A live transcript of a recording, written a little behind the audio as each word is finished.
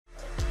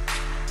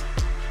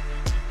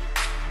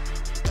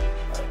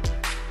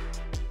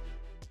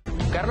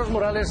Carlos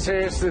Morales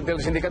es del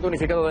Sindicato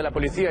Unificado de la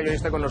Policía y hoy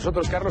está con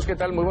nosotros. Carlos, ¿qué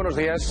tal? Muy buenos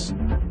días.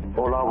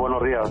 Hola,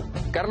 buenos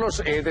días.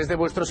 Carlos, desde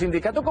vuestro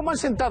sindicato, ¿cómo han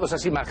sentado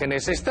esas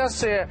imágenes?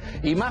 Estas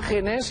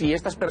imágenes y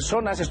estas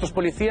personas, estos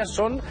policías,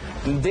 son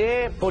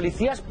de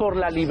Policías por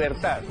la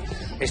Libertad.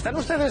 ¿Están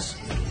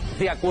ustedes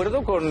de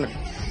acuerdo con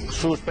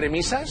sus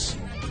premisas?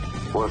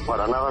 Pues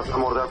para nada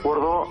estamos de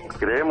acuerdo.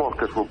 Creemos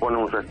que supone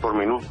un sector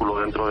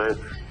minúsculo dentro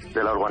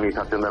de la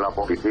organización de la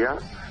policía.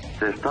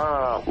 Se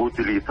está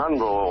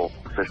utilizando,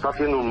 se está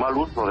haciendo un mal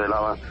uso de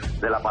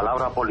la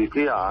palabra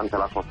policía ante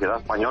la sociedad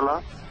española.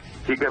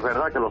 Sí que es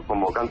verdad que los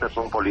convocantes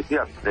son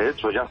policías, de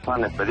hecho ya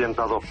están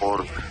expedientados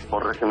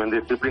por régimen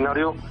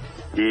disciplinario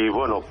y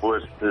bueno,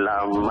 pues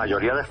la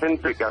mayoría de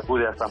gente que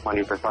acude a estas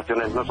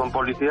manifestaciones no son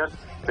policías,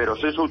 pero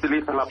sí se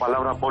utiliza la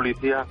palabra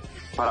policía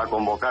para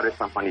convocar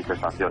estas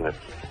manifestaciones.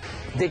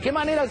 ¿De qué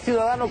manera el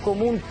ciudadano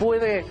común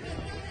puede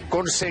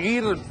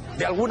conseguir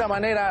de alguna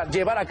manera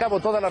llevar a cabo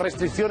todas las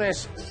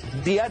restricciones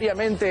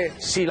diariamente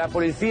si la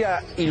policía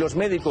y los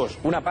médicos,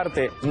 una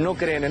parte, no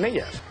creen en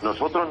ellas?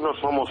 Nosotros no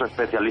somos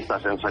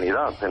especialistas en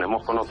sanidad,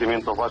 tenemos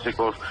conocimientos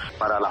básicos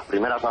para las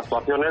primeras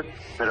actuaciones,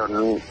 pero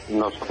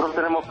nosotros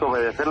tenemos que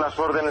obedecer las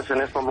órdenes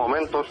en estos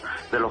momentos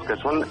de los que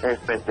son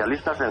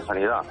especialistas en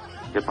sanidad,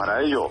 que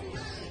para ello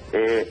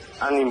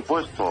han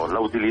impuesto la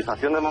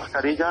utilización de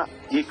mascarilla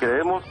y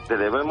creemos que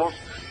debemos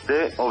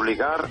de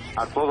obligar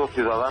a todo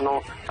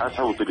ciudadano a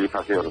esa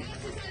utilización.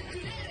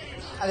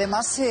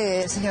 Además,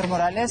 señor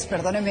Morales,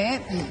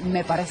 perdóneme,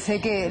 me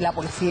parece que la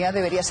policía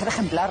debería ser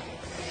ejemplar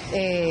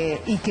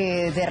y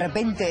que de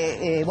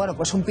repente, bueno,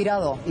 pues un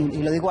pirado,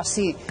 y lo digo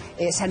así,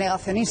 sea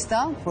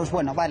negacionista, pues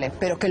bueno, vale,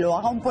 pero que lo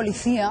haga un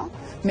policía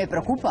me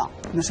preocupa.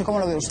 No sé cómo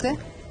lo ve usted.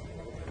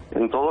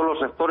 En todos los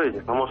sectores,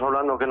 estamos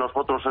hablando que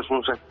nosotros es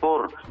un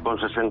sector con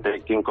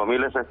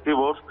 65.000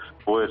 efectivos,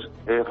 pues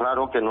es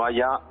raro que no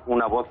haya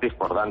una voz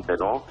discordante,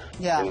 ¿no?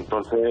 Ya.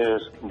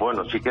 Entonces,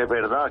 bueno, sí que es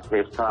verdad que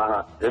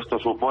esto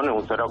supone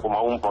un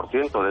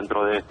 0,1%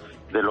 dentro de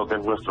lo que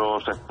es nuestro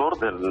sector,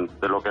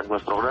 de lo que es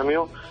nuestro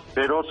gremio,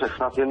 pero se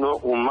está haciendo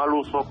un mal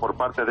uso por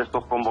parte de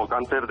estos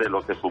convocantes de lo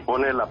que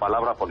supone la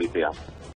palabra policía.